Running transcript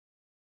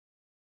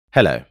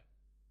Hello.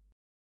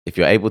 If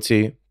you're able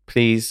to,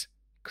 please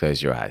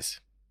close your eyes.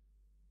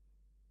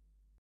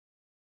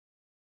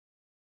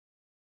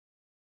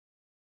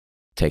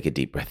 Take a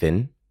deep breath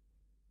in.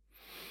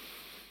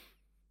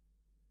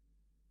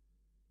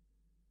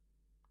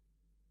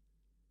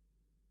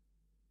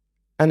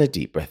 And a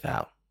deep breath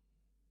out.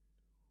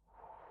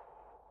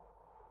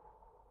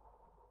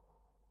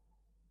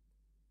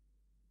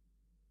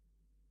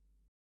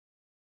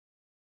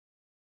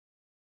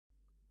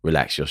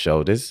 Relax your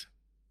shoulders.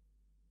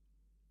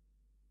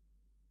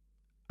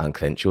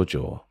 Unclench your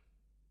jaw.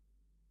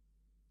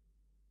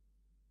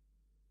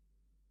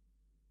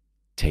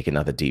 Take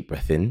another deep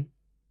breath in.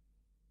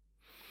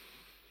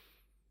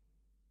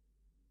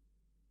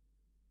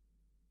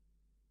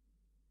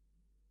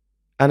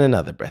 And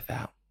another breath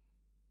out.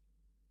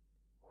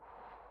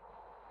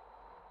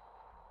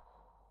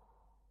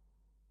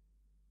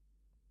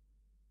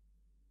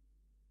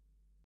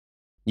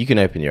 You can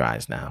open your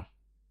eyes now.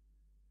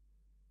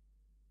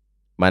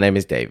 My name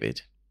is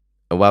David,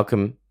 and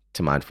welcome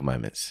to Mindful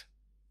Moments.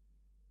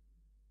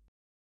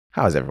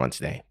 How is everyone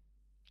today?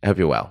 I hope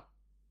you're well.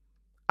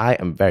 I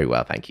am very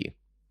well, thank you.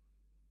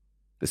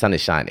 The sun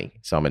is shining,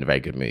 so I'm in a very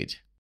good mood.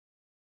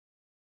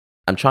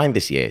 I'm trying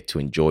this year to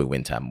enjoy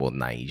winter more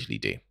than I usually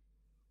do.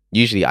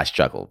 Usually I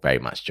struggle very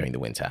much during the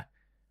winter,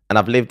 and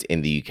I've lived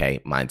in the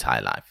UK my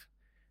entire life.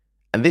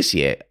 And this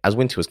year, as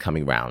winter was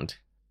coming round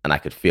and I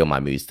could feel my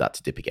mood start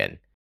to dip again,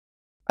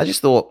 I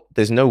just thought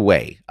there's no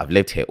way I've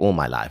lived here all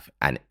my life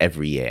and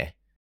every year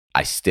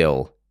I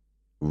still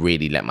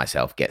really let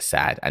myself get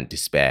sad and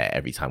despair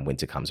every time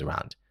winter comes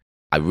around.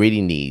 I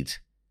really need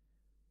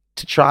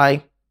to try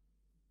and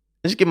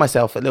just give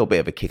myself a little bit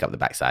of a kick up the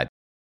backside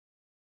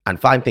and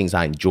find things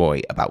I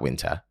enjoy about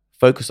winter,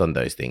 focus on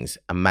those things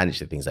and manage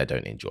the things I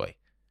don't enjoy.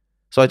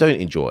 So I don't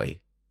enjoy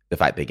the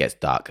fact that it gets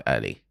dark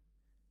early.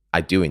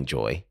 I do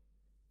enjoy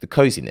the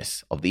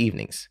coziness of the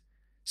evenings.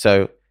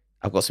 So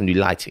I've got some new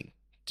lighting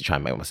to try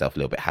and make myself a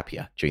little bit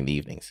happier during the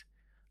evenings.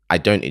 I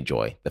don't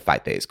enjoy the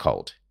fact that it's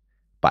cold,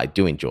 but I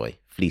do enjoy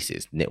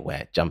fleeces,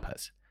 knitwear,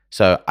 jumpers.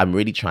 So I'm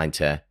really trying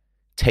to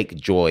take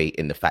joy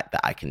in the fact that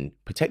I can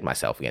protect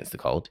myself against the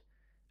cold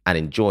and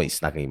enjoy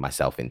snuggling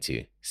myself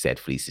into said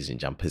fleeces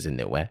and jumpers and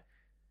knitwear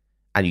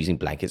and using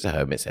blankets at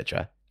home,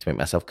 etc., to make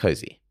myself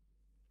cozy.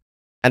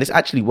 And it's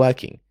actually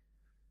working.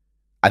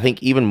 I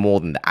think even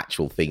more than the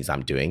actual things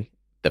I'm doing,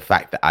 the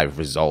fact that I've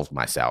resolved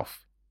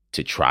myself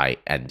to try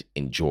and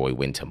enjoy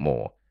winter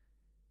more,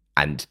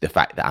 and the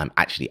fact that I'm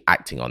actually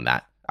acting on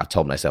that, I've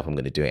told myself I'm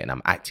going to do it and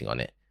I'm acting on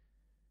it.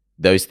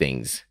 Those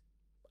things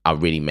are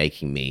really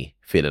making me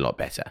feel a lot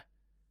better.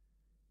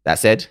 That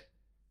said,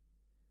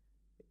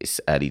 it's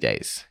early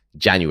days.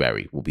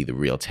 January will be the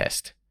real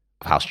test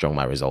of how strong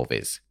my resolve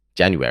is.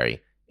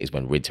 January is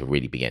when winter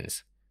really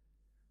begins.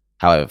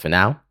 However, for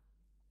now,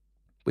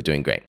 we're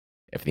doing great.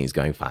 Everything's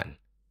going fine.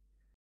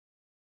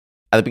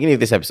 At the beginning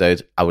of this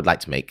episode, I would like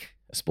to make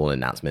a small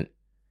announcement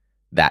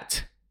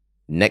that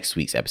next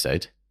week's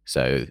episode,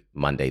 so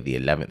Monday, the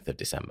 11th of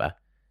December,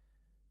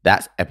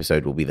 that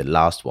episode will be the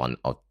last one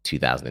of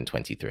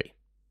 2023.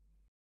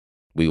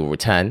 We will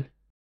return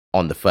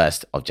on the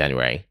 1st of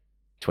January,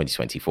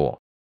 2024,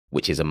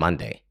 which is a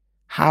Monday.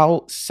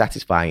 How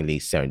satisfyingly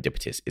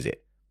serendipitous is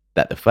it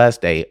that the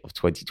first day of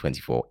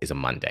 2024 is a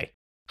Monday?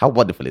 How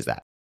wonderful is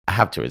that? I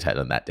have to return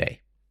on that day.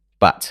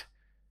 But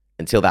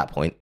until that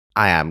point,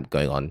 I am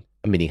going on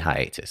a mini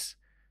hiatus.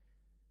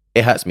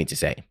 It hurts me to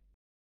say.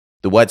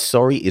 The word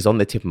sorry is on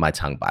the tip of my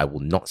tongue, but I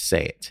will not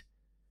say it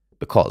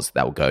because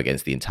that will go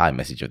against the entire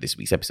message of this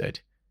week's episode.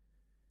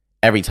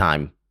 Every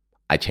time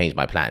I change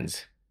my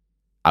plans,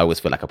 I always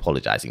feel like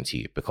apologizing to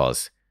you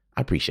because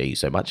I appreciate you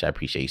so much. I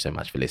appreciate you so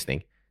much for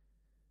listening.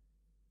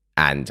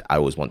 And I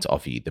always want to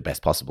offer you the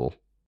best possible.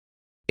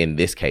 In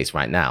this case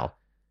right now,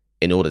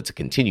 in order to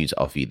continue to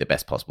offer you the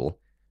best possible,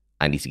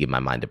 I need to give my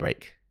mind a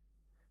break.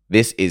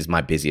 This is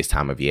my busiest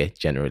time of year,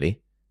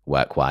 generally,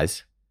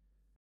 work-wise.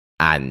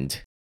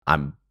 And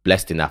I'm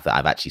blessed enough that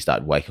I've actually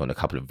started working on a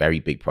couple of very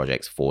big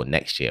projects for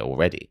next year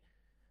already.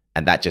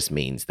 And that just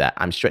means that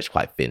I'm stretched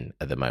quite thin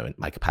at the moment.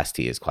 My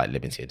capacity is quite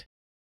limited.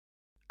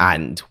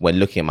 And when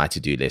looking at my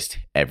to-do list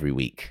every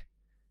week,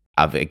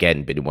 I've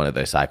again been in one of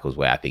those cycles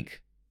where I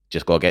think,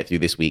 just got to get through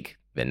this week,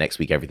 then next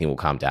week everything will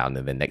calm down,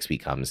 and then next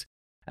week comes,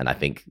 and I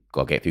think,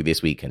 got to get through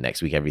this week, and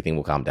next week everything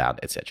will calm down,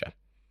 etc.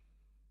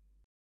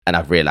 And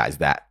I've realized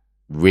that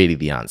really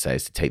the answer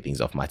is to take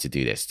things off my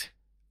to-do list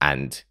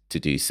and to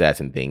do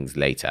certain things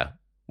later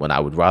when I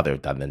would rather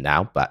have done them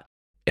now. But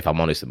if I'm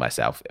honest with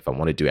myself, if I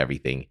want to do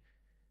everything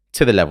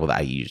to the level that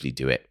I usually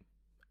do it,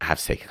 I have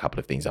to take a couple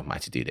of things off my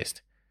to-do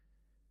list.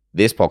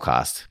 This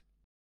podcast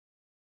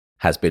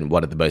has been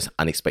one of the most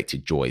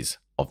unexpected joys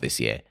of this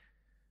year.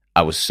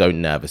 I was so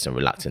nervous and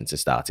reluctant to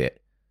start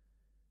it.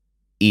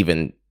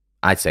 Even,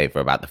 I'd say for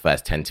about the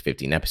first 10 to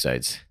 15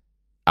 episodes,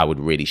 I would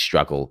really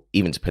struggle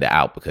even to put it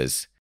out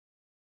because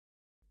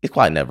it's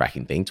quite a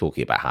nerve-wracking thing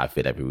talking about how I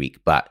feel every week.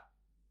 But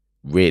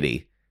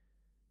really,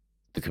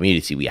 the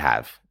community we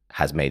have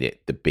has made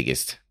it the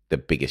biggest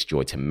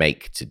joy to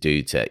make, to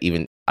do, to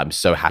even, I'm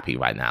so happy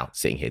right now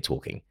sitting here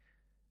talking.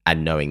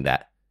 and knowing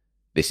that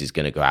this is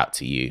going to go out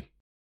to you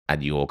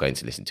and you're going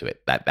to listen to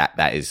it.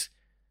 That is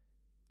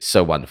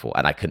so wonderful.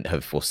 And I couldn't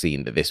have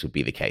foreseen that this would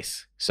be the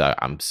case. So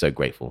I'm so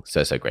grateful,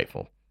 so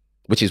grateful,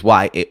 which is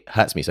why it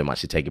hurts me so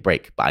much to take a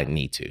break, but I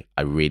need to.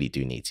 I really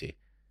do need to.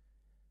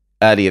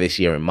 Earlier this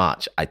year in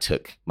March, I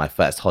took my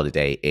first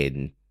holiday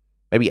in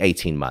maybe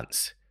 18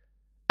 months.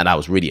 And I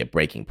was really at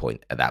breaking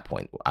point at that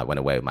point. I went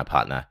away with my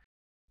partner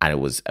and it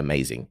was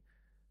amazing.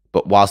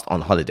 But whilst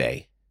on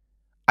holiday,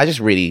 I just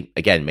really,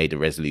 again, made a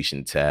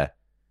resolution to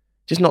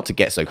just not to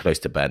get so close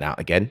to burnout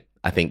again.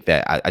 I think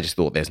that I just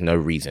thought there's no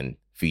reason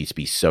for you to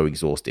be so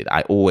exhausted.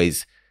 I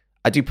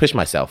do push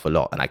myself a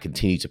lot and I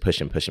continue to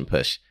push and push and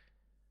push.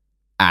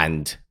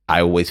 And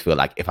I always feel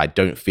like if I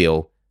don't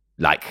feel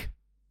like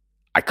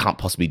I can't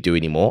possibly do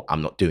anymore,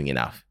 I'm not doing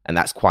enough. And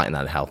that's quite an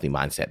unhealthy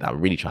mindset that I'm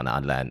really trying to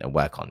unlearn and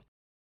work on.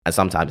 And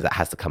sometimes that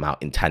has to come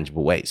out in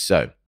tangible ways.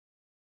 So,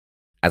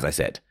 as I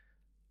said,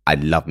 I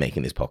love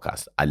making this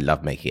podcast. I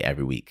love making it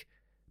every week.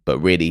 But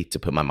really, to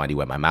put my money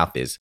where my mouth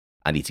is,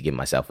 I need to give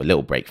myself a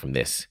little break from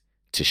this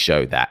to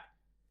show that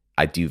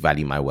I do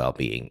value my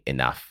well-being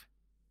enough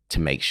to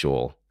make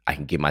sure I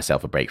can give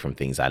myself a break from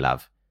things I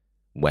love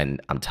when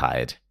I'm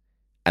tired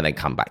and then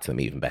come back to them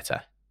even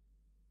better.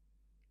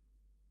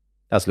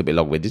 That's a little bit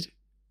long-winded.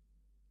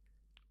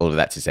 All of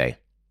that to say,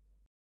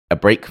 a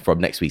break from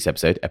next week's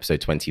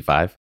episode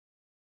 25,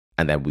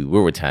 and then we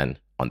will return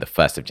on the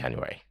 1st of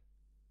January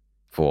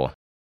for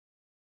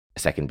a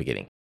second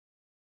beginning.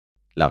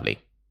 Lovely.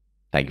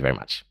 Thank you very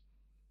much.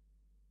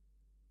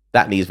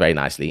 That leads very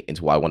nicely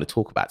into what I want to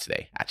talk about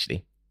today,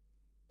 actually.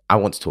 I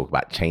want to talk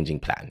about changing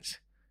plans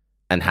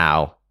and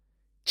how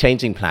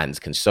changing plans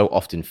can so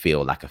often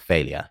feel like a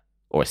failure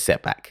or a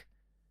setback,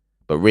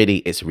 but really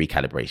it's a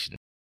recalibration.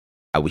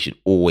 And we should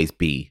always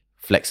be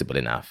flexible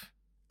enough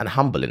and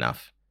humble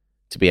enough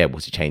to be able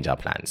to change our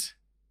plans.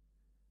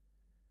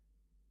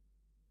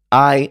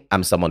 I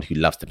am someone who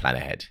loves to plan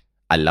ahead.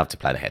 I love to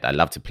plan ahead. I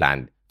love to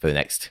plan for the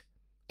next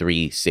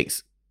 3,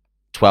 6,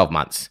 12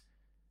 months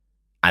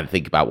and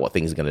think about what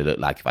things are going to look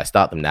like if I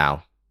start them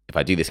now. If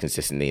I do this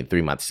consistently, in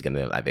 3 months, it's going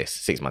to look like this.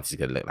 6 months, it's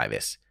going to look like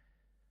this.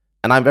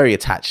 And I'm very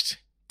attached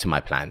to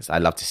my plans. I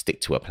love to stick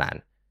to a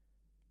plan.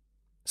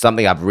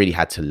 Something I've really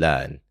had to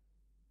learn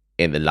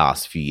in the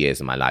last few years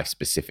of my life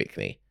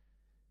specifically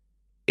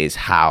is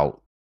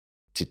how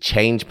to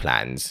change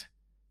plans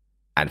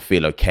and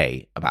feel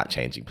okay about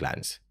changing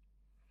plans.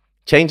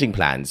 Changing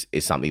plans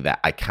is something that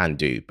I can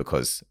do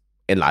because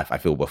in life I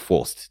feel we're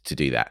forced to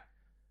do that.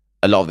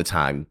 A lot of the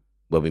time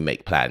when we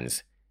make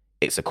plans,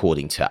 it's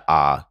according to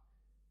our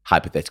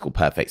hypothetical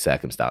perfect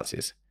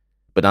circumstances.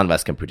 But none of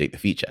us can predict the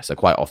future. So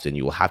quite often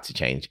you will have to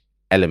change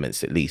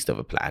elements at least of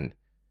a plan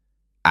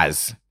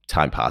as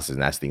time passes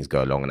and as things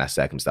go along and as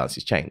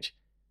circumstances change.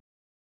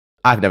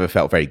 I've never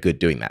felt very good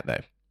doing that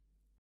though.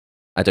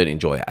 I don't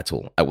enjoy it at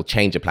all. I will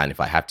change a plan if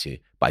I have to,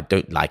 but I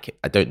don't like it.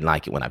 I don't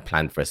like it when I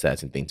plan for a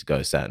certain thing to go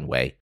a certain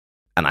way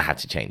and I have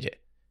to change it.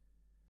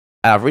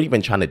 And I've really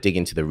been trying to dig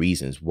into the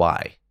reasons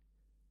why.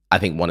 I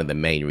think one of the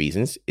main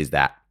reasons is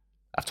that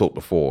I've talked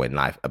before in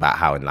life about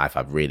how in life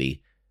I feel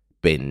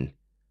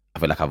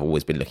like I've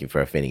always been looking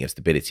for a feeling of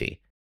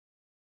stability.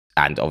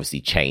 And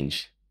obviously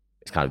change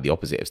is kind of the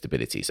opposite of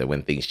stability. So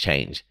when things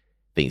change,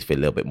 things feel a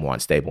little bit more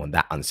unstable and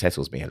that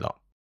unsettles me a lot.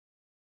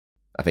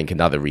 I think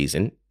another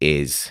reason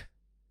is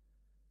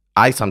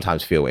I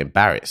sometimes feel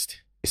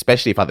embarrassed,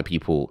 especially if other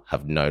people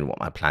have known what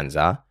my plans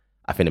are.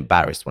 I feel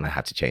embarrassed when I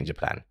have to change a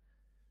plan.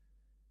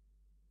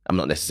 I'm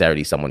not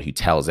necessarily someone who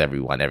tells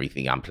everyone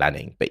everything I'm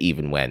planning, but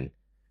even when,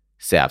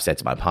 say I've said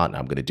to my partner,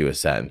 I'm going to do a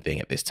certain thing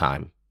at this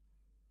time,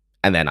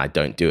 and then I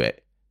don't do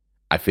it,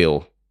 I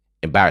feel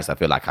embarrassed. I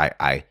feel like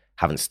I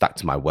haven't stuck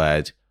to my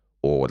word,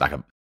 or like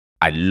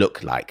I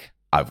look like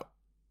I've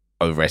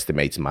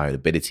overestimated my own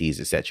abilities,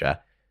 etc.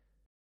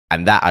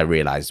 And that I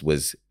realized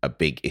was a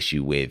big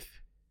issue with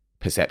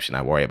perception.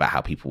 I worry about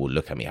how people will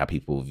look at me, how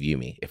people will view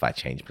me if I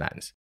change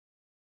plans.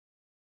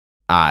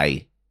 When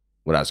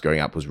I was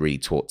growing up, was really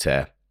taught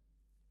to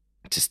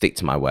stick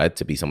to my word,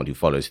 to be someone who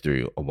follows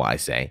through on what I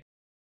say.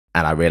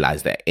 And I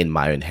realized that in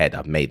my own head,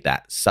 I've made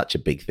that such a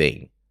big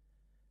thing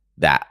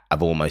that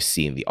I've almost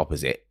seen the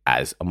opposite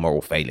as a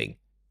moral failing.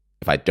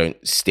 If I don't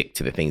stick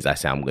to the things I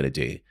say I'm going to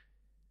do,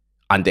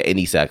 under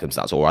any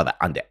circumstance, or rather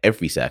under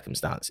every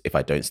circumstance, if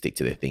I don't stick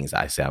to the things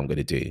I say I'm going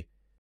to do,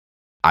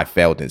 I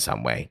failed in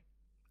some way.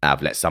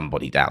 I've let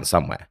somebody down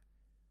somewhere,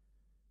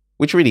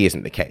 which really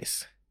isn't the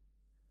case.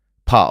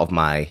 Part of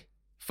my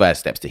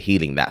first steps to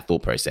healing that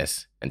thought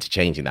process and to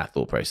changing that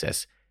thought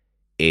process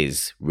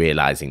is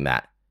realizing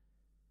that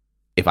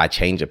if I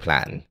change a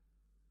plan,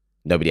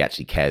 nobody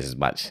actually cares as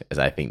much as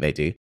I think they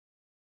do,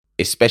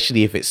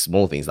 especially if it's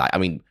small things. Like, I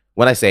mean,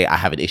 when I say I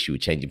have an issue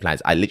with changing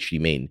plans, I literally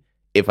mean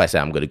if I say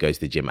I'm going to go to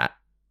the gym at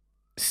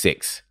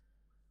 6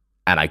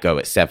 and I go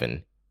at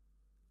 7,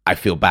 I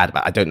feel bad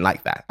about it. I don't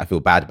like that. I feel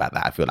bad about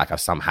that. I feel like I've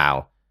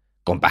somehow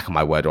gone back on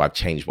my word, or I've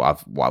changed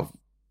what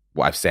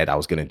I've said I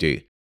was going to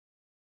do.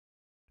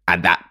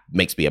 And that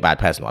makes me a bad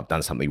person, or I've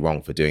done something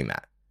wrong for doing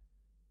that,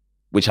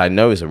 which I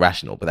know is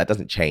irrational, but that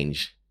doesn't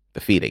change the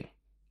feeling.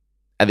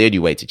 And the only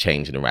way to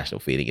change an irrational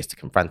feeling is to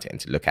confront it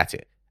and to look at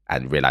it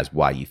and realize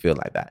why you feel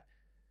like that.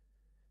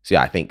 So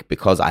yeah, I think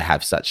because I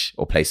have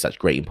place such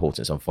great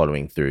importance on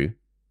following through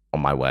on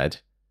my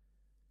word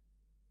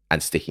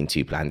and sticking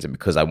to plans, and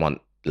because I want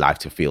life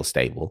to feel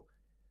stable,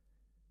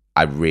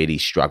 I really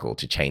struggle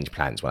to change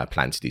plans when I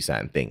plan to do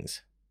certain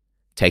things.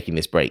 Taking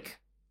this break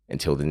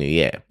until the new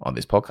year on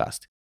this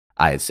podcast,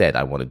 I had said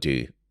I want to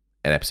do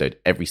an episode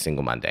every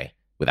single Monday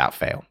without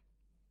fail.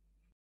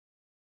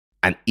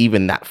 And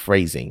even that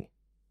phrasing,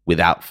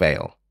 without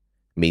fail,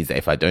 means that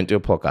if I don't do a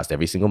podcast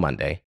every single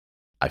Monday,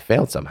 I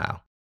failed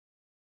somehow.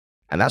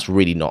 And that's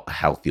really not a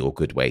healthy or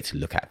good way to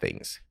look at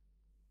things.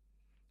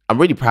 I'm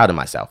really proud of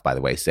myself, by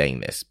the way,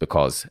 saying this,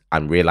 because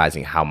I'm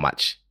realizing how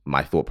much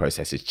my thought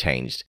process has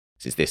changed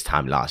since this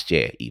time last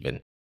year,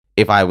 even.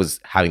 If I was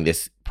having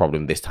this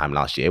problem this time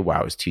last year where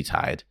I was too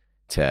tired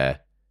to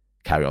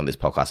carry on this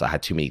podcast, I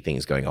had too many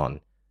things going on,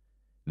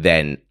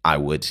 then I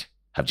would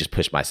have just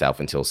pushed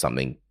myself until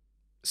something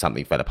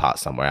fell apart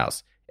somewhere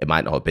else. It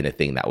might not have been a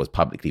thing that was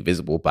publicly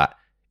visible, but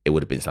it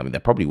would have been something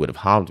that probably would have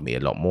harmed me a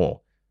lot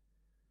more.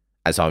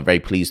 And so I'm very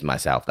pleased with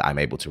myself that I'm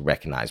able to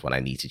recognize when I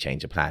need to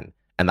change a plan.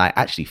 And I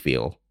actually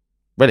feel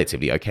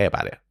relatively okay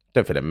about it.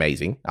 Don't feel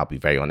amazing, I'll be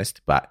very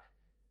honest, but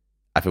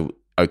I feel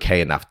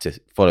okay enough to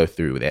follow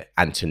through with it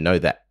and to know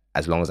that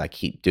as long as I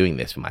keep doing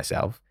this for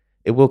myself,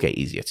 it will get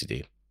easier to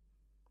do.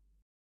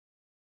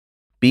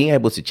 Being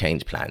able to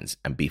change plans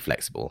and be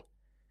flexible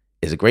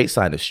is a great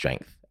sign of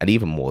strength, and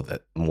even more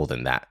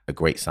than that, a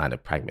great sign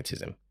of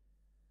pragmatism.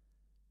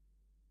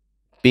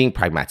 Being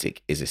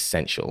pragmatic is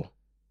essential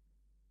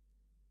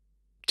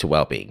to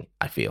well-being,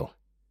 I feel.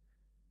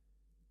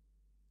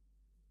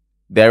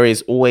 There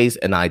is always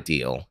an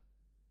ideal,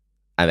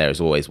 and there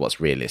is always what's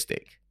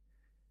realistic.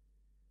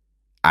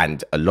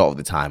 And a lot of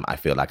the time, I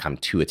feel like I'm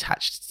too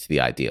attached to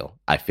the ideal.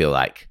 I feel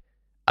like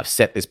I've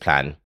set this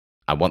plan.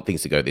 I want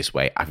things to go this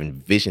way. I've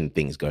envisioned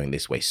things going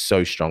this way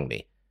so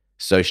strongly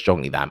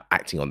that I'm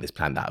acting on this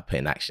plan that I put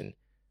in action.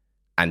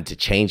 And to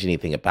change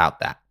anything about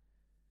that,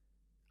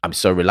 I'm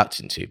so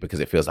reluctant to, because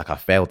it feels like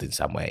I've failed in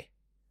some way.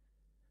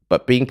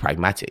 But being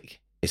pragmatic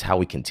is how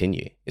we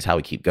continue, is how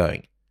we keep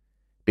going.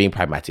 Being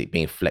pragmatic,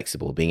 being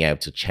flexible, being able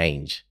to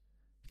change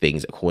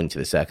things according to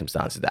the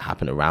circumstances that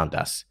happen around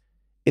us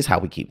is how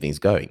we keep things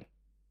going.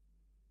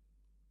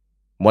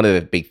 One of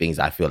the big things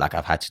I feel like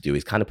I've had to do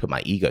is kind of put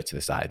my ego to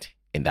the side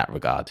in that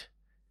regard.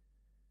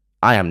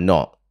 I am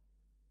not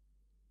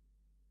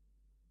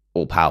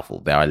all powerful.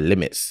 There are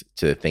limits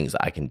to the things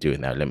that I can do,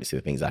 and there are limits to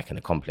the things I can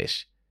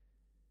accomplish,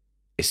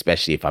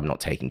 especially if I'm not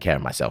taking care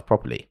of myself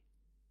properly.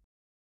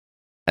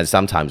 And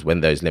sometimes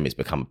when those limits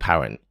become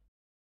apparent,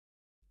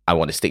 I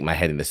want to stick my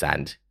head in the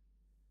sand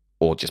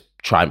or just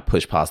try and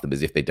push past them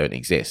as if they don't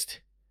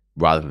exist,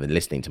 rather than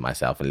listening to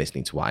myself and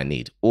listening to what I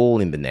need,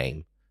 all in the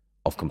name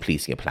of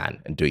completing a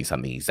plan and doing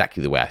something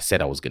exactly the way I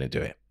said I was going to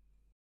do it.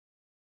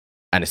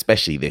 And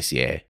especially this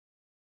year,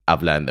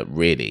 I've learned that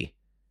really,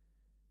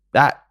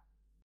 that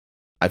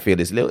I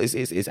feel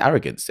is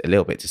arrogance a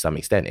little bit to some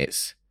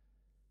extent.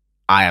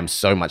 I am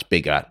so much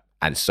bigger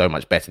and so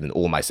much better than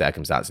all my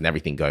circumstances and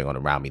everything going on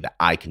around me that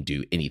I can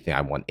do anything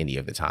I want any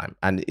of the time.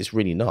 And it's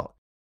really not.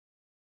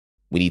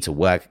 We need to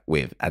work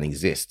with and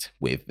exist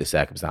with the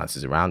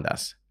circumstances around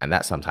us. And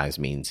that sometimes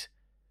means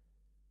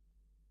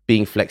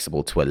being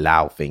flexible to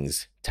allow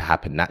things to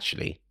happen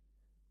naturally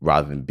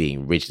rather than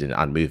being rigid and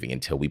unmoving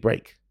until we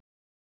break.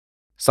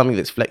 Something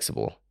that's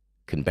flexible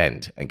can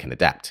bend and can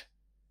adapt.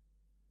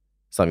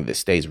 Something that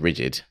stays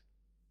rigid,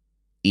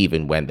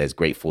 even when there's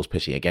great force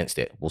pushing against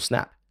it, will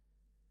snap.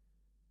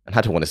 And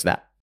I don't want to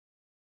snap.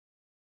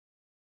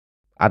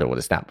 I don't want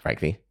to snap,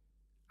 frankly.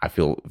 I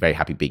feel very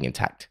happy being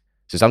intact.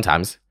 So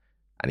sometimes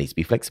I need to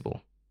be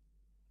flexible.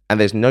 And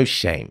there's no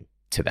shame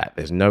to that.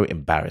 There's no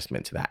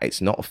embarrassment to that.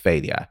 It's not a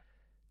failure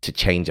to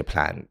change a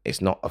plan.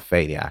 It's not a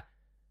failure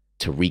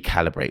to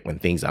recalibrate when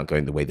things aren't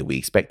going the way that we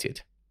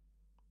expected.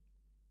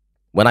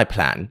 When I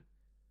plan,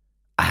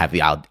 I have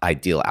the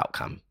ideal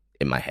outcome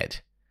in my head.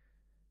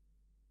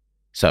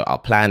 So I'll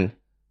plan,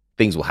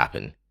 things will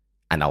happen,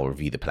 and I'll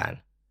review the plan.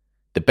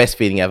 The best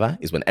feeling ever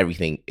is when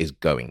everything is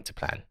going to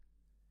plan.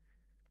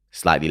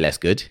 Slightly less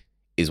good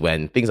is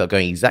when things are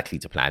going exactly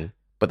to plan,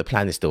 but the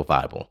plan is still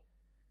viable.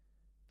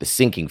 The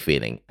sinking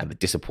feeling and the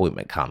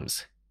disappointment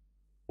comes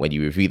when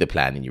you review the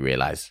plan and you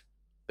realize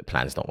the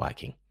plan is not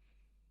working.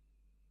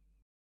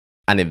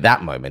 And in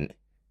that moment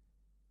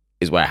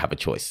is where I have a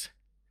choice.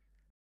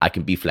 I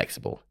can be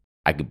flexible.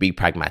 I can be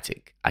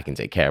pragmatic. I can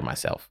take care of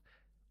myself.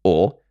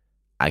 Or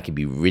I can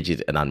be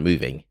rigid and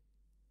unmoving.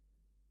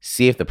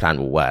 See if the plan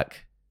will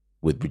work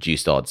with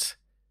reduced odds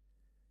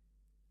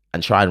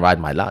and try and ride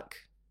my luck.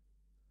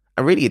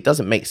 And really, it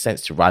doesn't make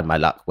sense to ride my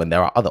luck when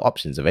there are other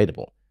options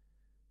available.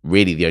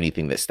 Really, the only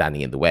thing that's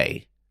standing in the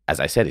way, as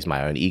I said, is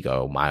my own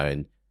ego, or my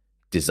own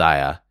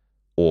desire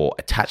or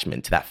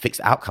attachment to that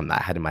fixed outcome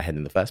that I had in my head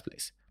in the first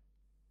place.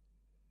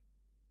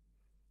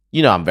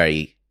 You know, I'm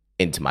very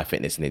into my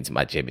fitness and into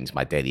my gym, into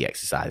my daily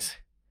exercise.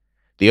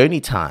 The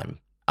only time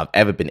I've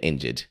ever been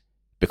injured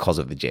because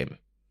of the gym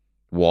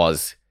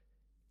was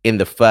in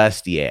the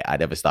first year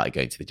I'd ever started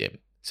going to the gym.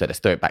 So let's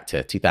throw it back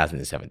to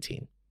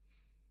 2017.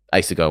 I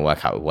used to go and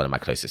work out with one of my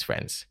closest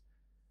friends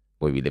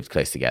where we lived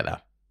close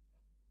together.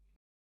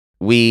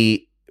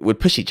 We would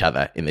push each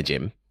other in the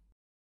gym.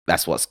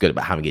 That's what's good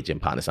about having a gym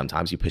partner.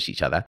 Sometimes you push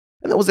each other.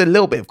 And there was a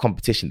little bit of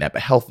competition there,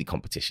 but healthy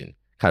competition.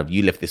 Kind of,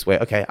 you lift this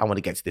weight. Okay, I want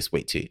to get to this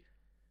weight too.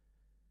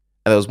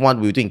 And there was one,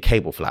 we were doing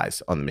cable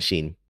flies on the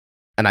machine.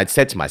 And I'd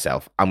said to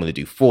myself, I'm going to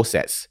do 4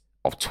 sets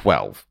of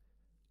 12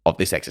 of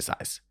this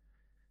exercise.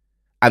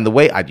 And the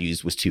weight I'd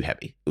used was too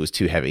heavy. It was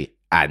too heavy.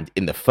 And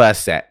in the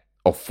first set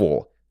of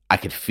 4, I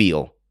could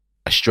feel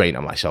a strain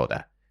on my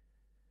shoulder.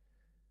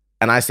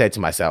 And I said to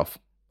myself,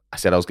 I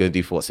said I was going to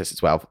do 4 sets of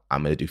 12.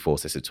 I'm going to do 4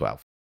 sets of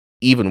 12.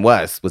 Even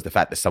worse was the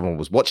fact that someone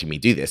was watching me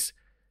do this.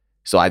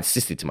 So I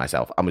insisted to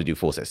myself, I'm going to do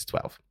 4 sets of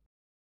 12.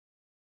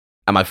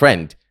 And my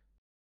friend,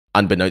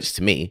 unbeknownst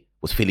to me,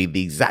 was feeling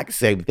the exact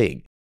same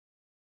thing,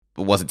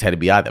 but wasn't telling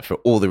me either for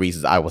all the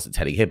reasons I wasn't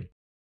telling him.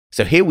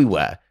 So here we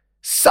were,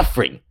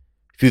 suffering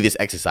through this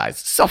exercise,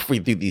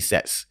 suffering through these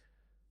sets.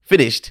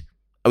 Finished,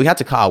 and we had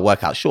to cut our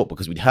workout short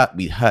because we'd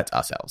hurt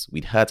ourselves.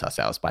 We'd hurt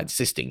ourselves by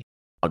insisting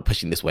on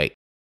pushing this weight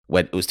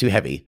when it was too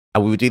heavy,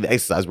 and we were doing the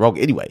exercise wrong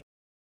anyway.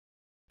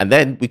 And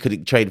then we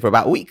couldn't train for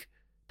about a week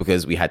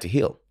because we had to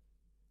heal.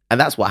 And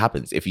that's what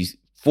happens if you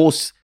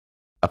force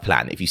a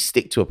plan, if you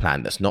stick to a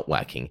plan that's not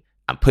working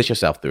and push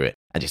yourself through it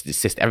and just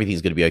insist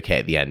everything's going to be okay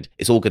at the end.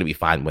 It's all going to be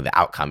fine when the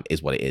outcome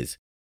is what it is.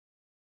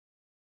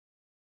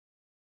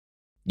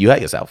 You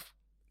hurt yourself.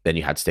 Then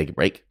you had to take a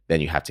break.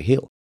 Then you had to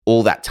heal.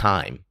 All that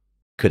time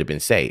could have been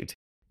saved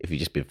if you'd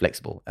just been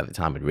flexible at the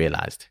time and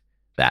realized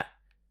that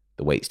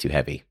the weight's too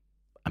heavy.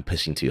 I'm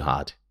pushing too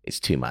hard. It's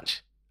too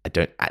much. I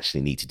don't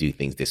actually need to do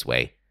things this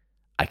way.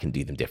 I can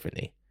do them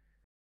differently.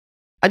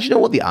 And you know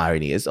what the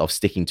irony is of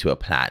sticking to a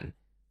plan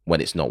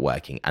when it's not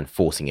working and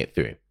forcing it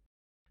through?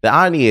 The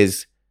irony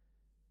is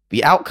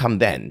the outcome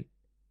then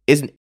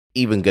isn't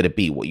even going to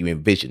be what you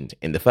envisioned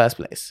in the first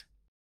place.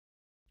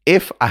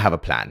 If I have a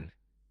plan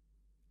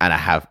and I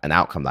have an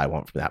outcome that I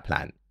want from that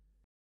plan,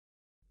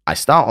 I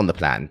start on the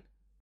plan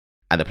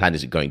and the plan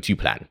isn't going to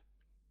plan.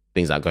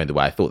 Things aren't going the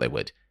way I thought they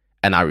would.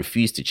 And I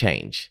refuse to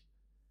change.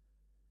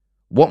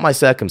 What my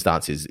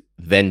circumstances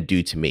then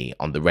do to me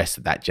on the rest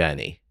of that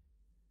journey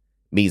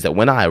means that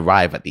when I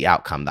arrive at the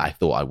outcome that I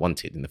thought I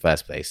wanted in the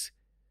first place,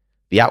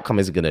 the outcome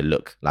isn't going to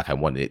look like I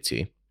wanted it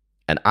to.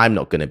 And I'm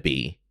not going to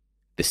be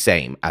the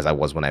same as I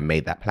was when I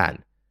made that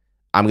plan.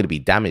 I'm going to be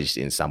damaged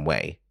in some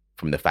way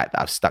from the fact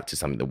that I've stuck to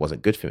something that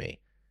wasn't good for me.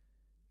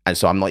 And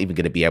so I'm not even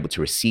going to be able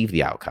to receive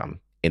the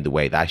outcome in the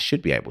way that I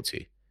should be able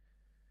to.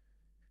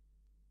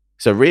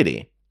 So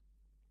really,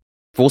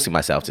 forcing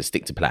myself to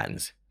stick to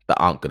plans that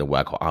aren't going to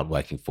work or aren't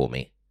working for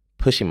me,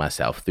 pushing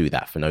myself through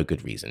that for no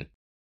good reason,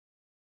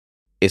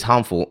 is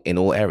harmful in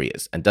all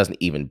areas and doesn't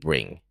even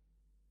bring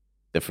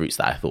the fruits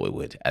that I thought it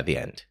would at the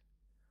end.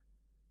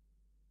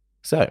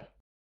 So,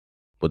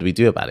 what do we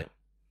do about it?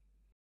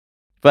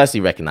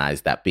 Firstly,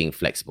 recognize that being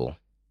flexible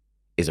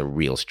is a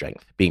real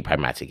strength. Being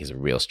pragmatic is a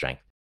real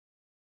strength.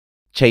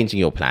 Changing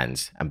your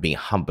plans and being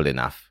humble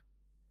enough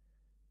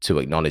to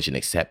acknowledge and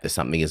accept that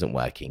something isn't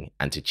working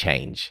and to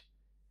change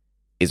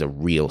is a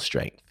real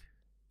strength.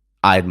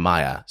 I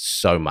admire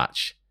so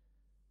much,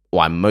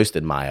 or I most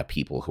admire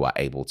people who are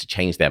able to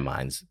change their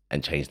minds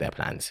and change their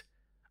plans.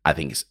 I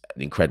think it's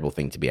an incredible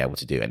thing to be able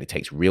to do, and it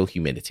takes real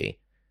humility.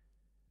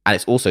 And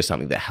it's also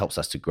something that helps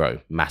us to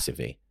grow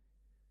massively.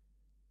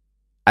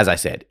 As I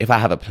said, if I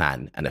have a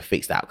plan and a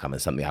fixed outcome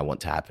and something I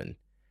want to happen,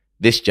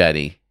 this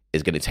journey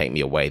is going to take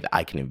me a way that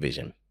I can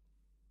envision.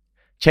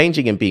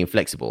 Changing and being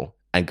flexible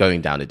and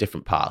going down a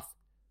different path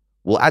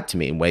will add to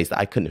me in ways that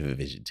I couldn't have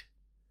envisioned.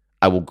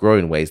 I will grow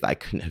in ways that I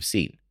couldn't have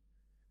seen.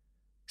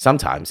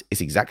 Sometimes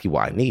it's exactly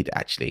what I need,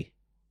 actually.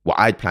 What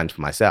I'd planned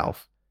for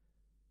myself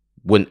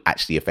wouldn't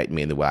actually affect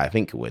me in the way I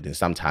think it would. And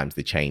sometimes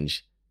the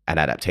change and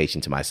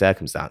adaptation to my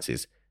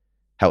circumstances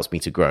helps me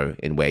to grow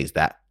in ways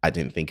that I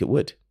didn't think it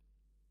would.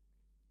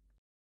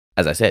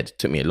 As I said, it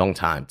took me a long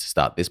time to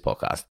start this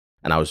podcast,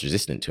 and I was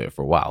resistant to it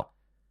for a while.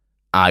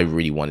 I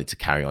really wanted to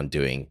carry on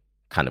doing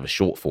kind of a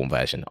short form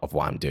version of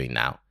what I'm doing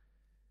now.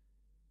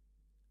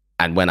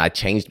 And when I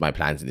changed my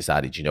plans and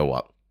decided, you know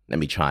what, let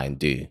me try and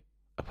do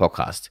a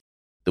podcast,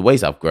 the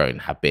ways I've grown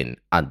have been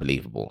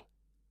unbelievable.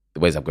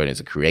 The ways I've grown as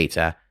a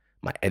creator,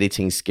 my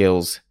editing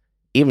skills,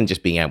 even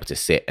just being able to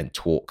sit and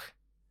talk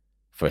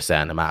for a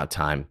certain amount of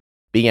time,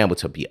 being able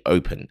to be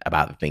open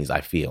about the things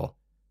I feel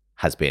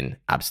has been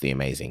absolutely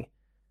amazing.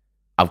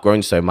 I've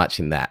grown so much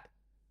in that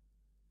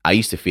I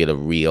used to feel a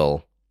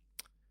real,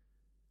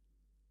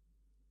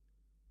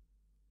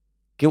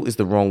 guilt is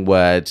the wrong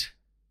word.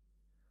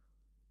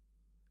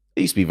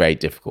 It used to be very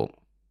difficult,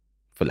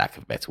 for lack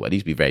of a better word. It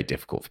used to be very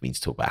difficult for me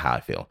to talk about how I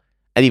feel.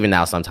 And even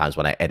now, sometimes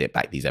when I edit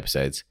back these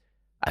episodes,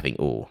 I think,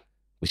 oh,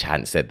 wish I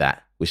hadn't said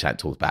that. Wish I hadn't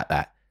talked about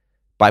that.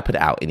 But I put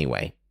it out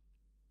anyway.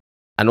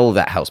 And all of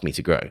that helps me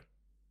to grow.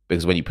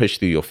 Because when you push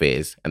through your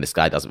fears and the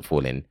sky doesn't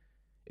fall in,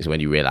 is when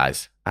you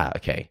realize,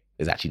 okay,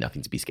 there's actually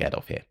nothing to be scared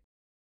of here.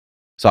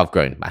 So I've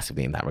grown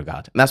massively in that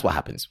regard. And that's what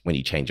happens when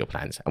you change your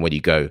plans and when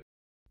you go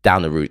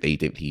down a route that you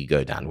didn't think you'd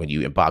go down, when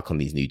you embark on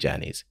these new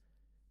journeys,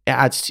 it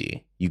adds to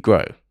you. You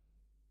grow.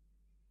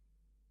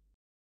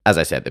 As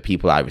I said, the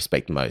people I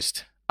respect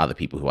most are the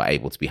people who are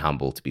able to be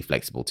humble, to be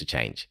flexible, to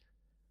change.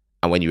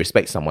 And when you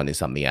respect someone in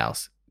something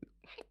else,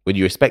 when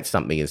you respect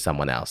something in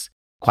someone else,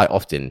 quite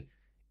often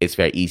it's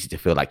very easy to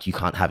feel like you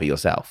can't have it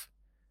yourself.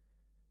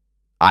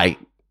 I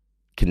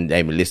can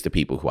name a list of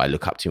people who I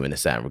look up to in a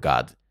certain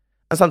regard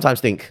and sometimes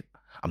think,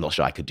 I'm not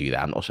sure I could do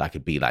that. I'm not sure I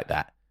could be like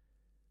that.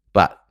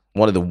 But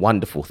one of the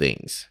wonderful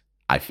things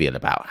I feel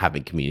about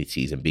having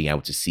communities and being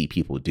able to see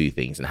people do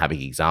things and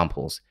having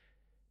examples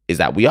is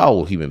that we are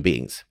all human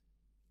beings.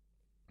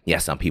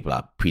 Yes, some people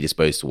are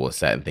predisposed towards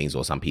certain things,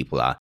 or some people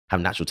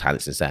have natural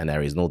talents in certain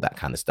areas and all that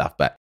kind of stuff.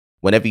 But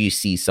whenever you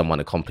see someone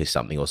accomplish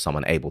something or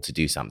someone able to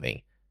do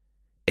something,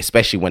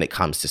 especially when it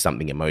comes to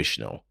something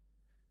emotional,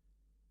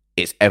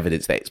 it's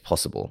evidence that it's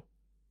possible.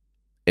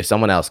 If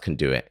someone else can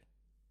do it,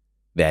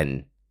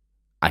 then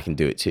I can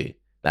do it too.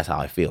 That's how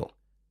I feel,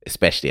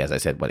 especially, as I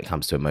said, when it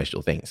comes to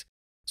emotional things.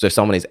 So if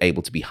someone is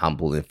able to be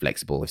humble and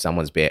flexible, if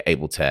someone's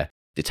able to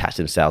detach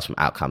themselves from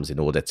outcomes in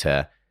order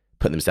to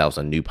put themselves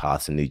on new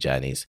paths and new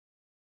journeys,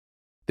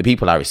 the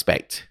people I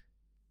respect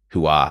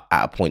who are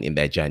at a point in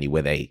their journey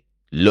where they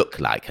look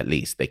like at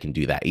least they can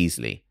do that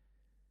easily,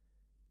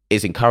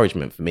 is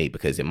encouragement for me,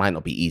 because it might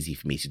not be easy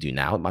for me to do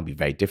now. It might be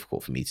very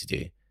difficult for me to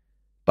do.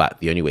 But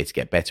the only way to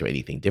get better at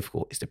anything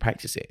difficult is to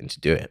practice it and to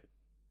do it.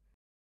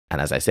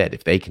 And as I said,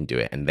 if they can do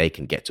it and they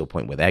can get to a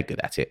point where they're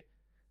good at it,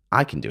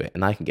 I can do it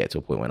and I can get to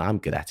a point when I'm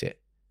good at it.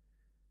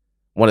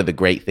 One of the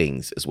great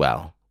things as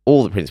well,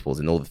 all the principles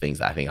and all the things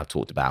that I think I've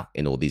talked about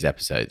in all these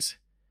episodes,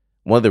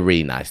 one of the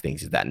really nice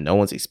things is that no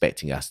one's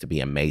expecting us to be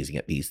amazing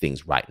at these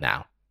things right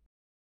now.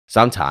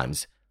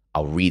 Sometimes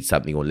I'll read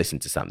something or listen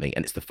to something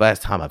and it's the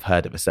first time I've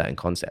heard of a certain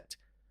concept.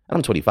 And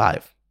I'm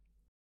 25.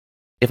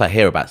 If I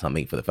hear about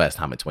something for the first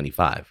time at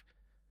 25,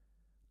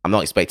 I'm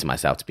not expecting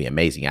myself to be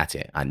amazing at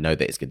it. I know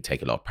that it's going to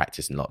take a lot of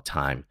practice and a lot of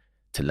time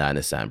to learn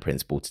a certain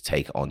principle, to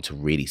take it on, to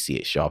really see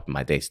it show up in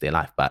my day-to-day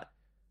life. But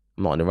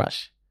I'm not in a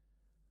rush.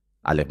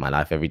 I live my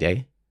life every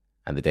day,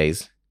 and the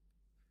days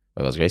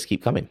by God's grace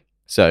keep coming.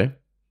 So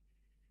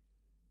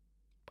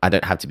I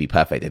don't have to be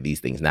perfect at these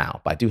things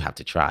now, but I do have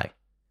to try.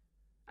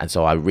 And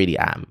so I really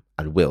am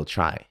and will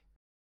try.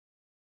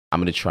 I'm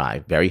going to try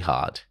very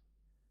hard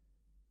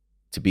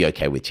to be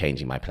okay with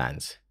changing my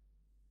plans.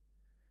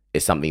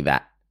 It's something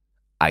that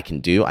I can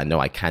do. I know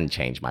I can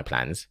change my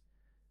plans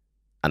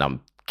and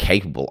I'm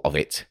capable of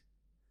it.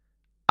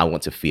 I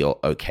want to feel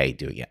okay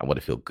doing it. I want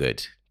to feel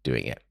good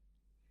doing it.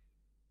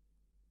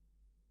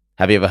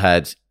 Have you ever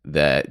heard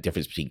the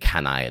difference between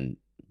can I and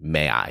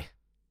may I?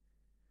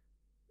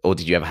 Or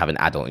did you ever have an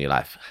adult in your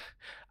life?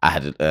 I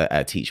had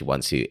a teacher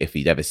once who, if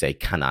he'd ever say,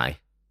 can I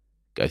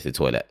go to the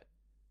toilet?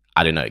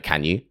 I don't know,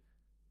 can you?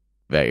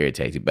 Very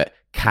irritating. But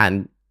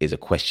can is a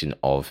question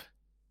of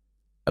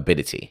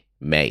ability.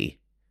 May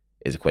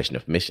is a question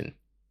of permission.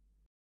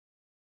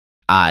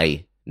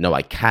 I know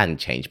I can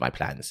change my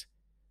plans.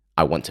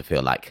 I want to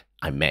feel like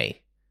I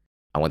may.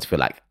 I want to feel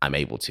like I'm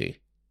able to.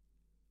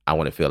 I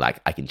want to feel like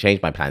I can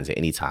change my plans at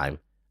any time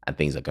and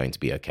things are going to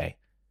be okay.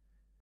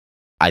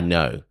 I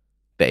know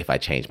that if I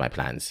change my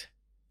plans,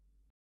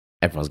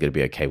 everyone's going to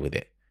be okay with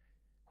it.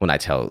 When I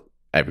tell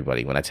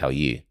everybody, when I tell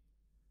you,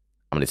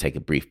 I'm going to take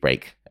a brief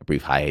break, a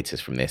brief hiatus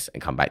from this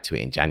and come back to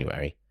it in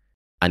January,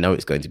 I know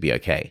it's going to be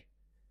okay.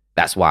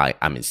 That's why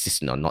I'm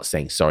insisting on not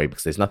saying sorry,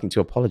 because there's nothing to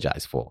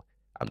apologize for.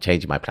 I'm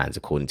changing my plans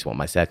according to what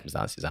my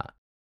circumstances are.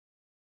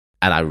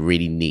 And I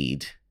really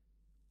need,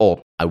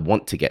 or I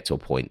want to get to a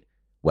point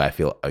where I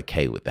feel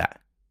okay with that.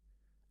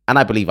 And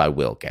I believe I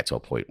will get to a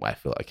point where I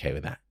feel okay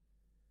with that.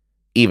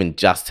 Even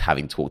just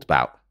having talked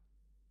about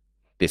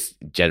this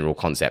general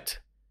concept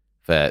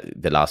for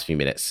the last few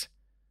minutes,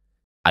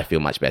 I feel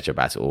much better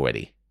about it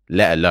already,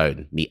 let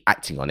alone me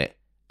acting on it.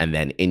 And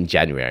then in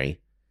January,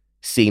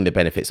 seeing the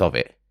benefits of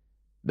it,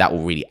 that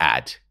will really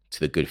add to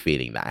the good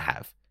feeling that I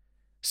have.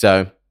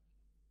 So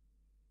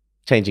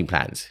changing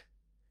plans,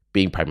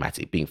 being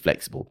pragmatic, being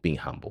flexible, being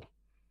humble,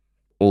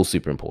 all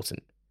super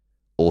important.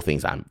 All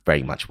things I'm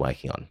very much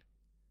working on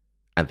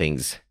and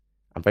things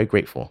I'm very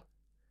grateful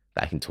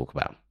that I can talk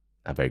about.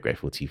 I'm very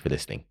grateful to you for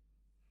listening.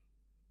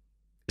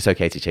 It's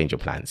okay to change your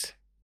plans.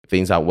 If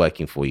things aren't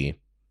working for you,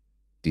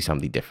 do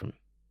something different.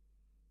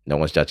 No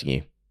one's judging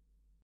you.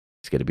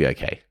 It's going to be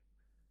okay.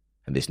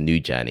 And this new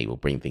journey will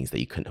bring things that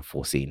you couldn't have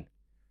foreseen.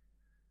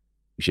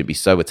 We should be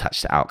so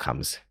attached to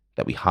outcomes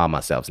that we harm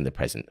ourselves in the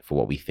present for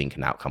what we think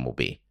an outcome will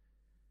be.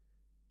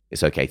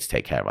 It's okay to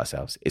take care of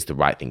ourselves. It's the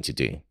right thing to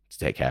do, to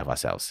take care of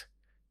ourselves.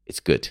 It's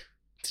good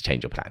to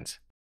change your plans.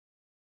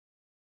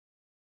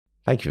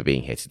 Thank you for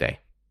being here today.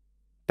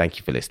 Thank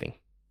you for listening.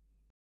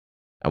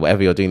 And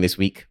whatever you're doing this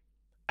week,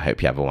 I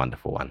hope you have a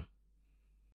wonderful one.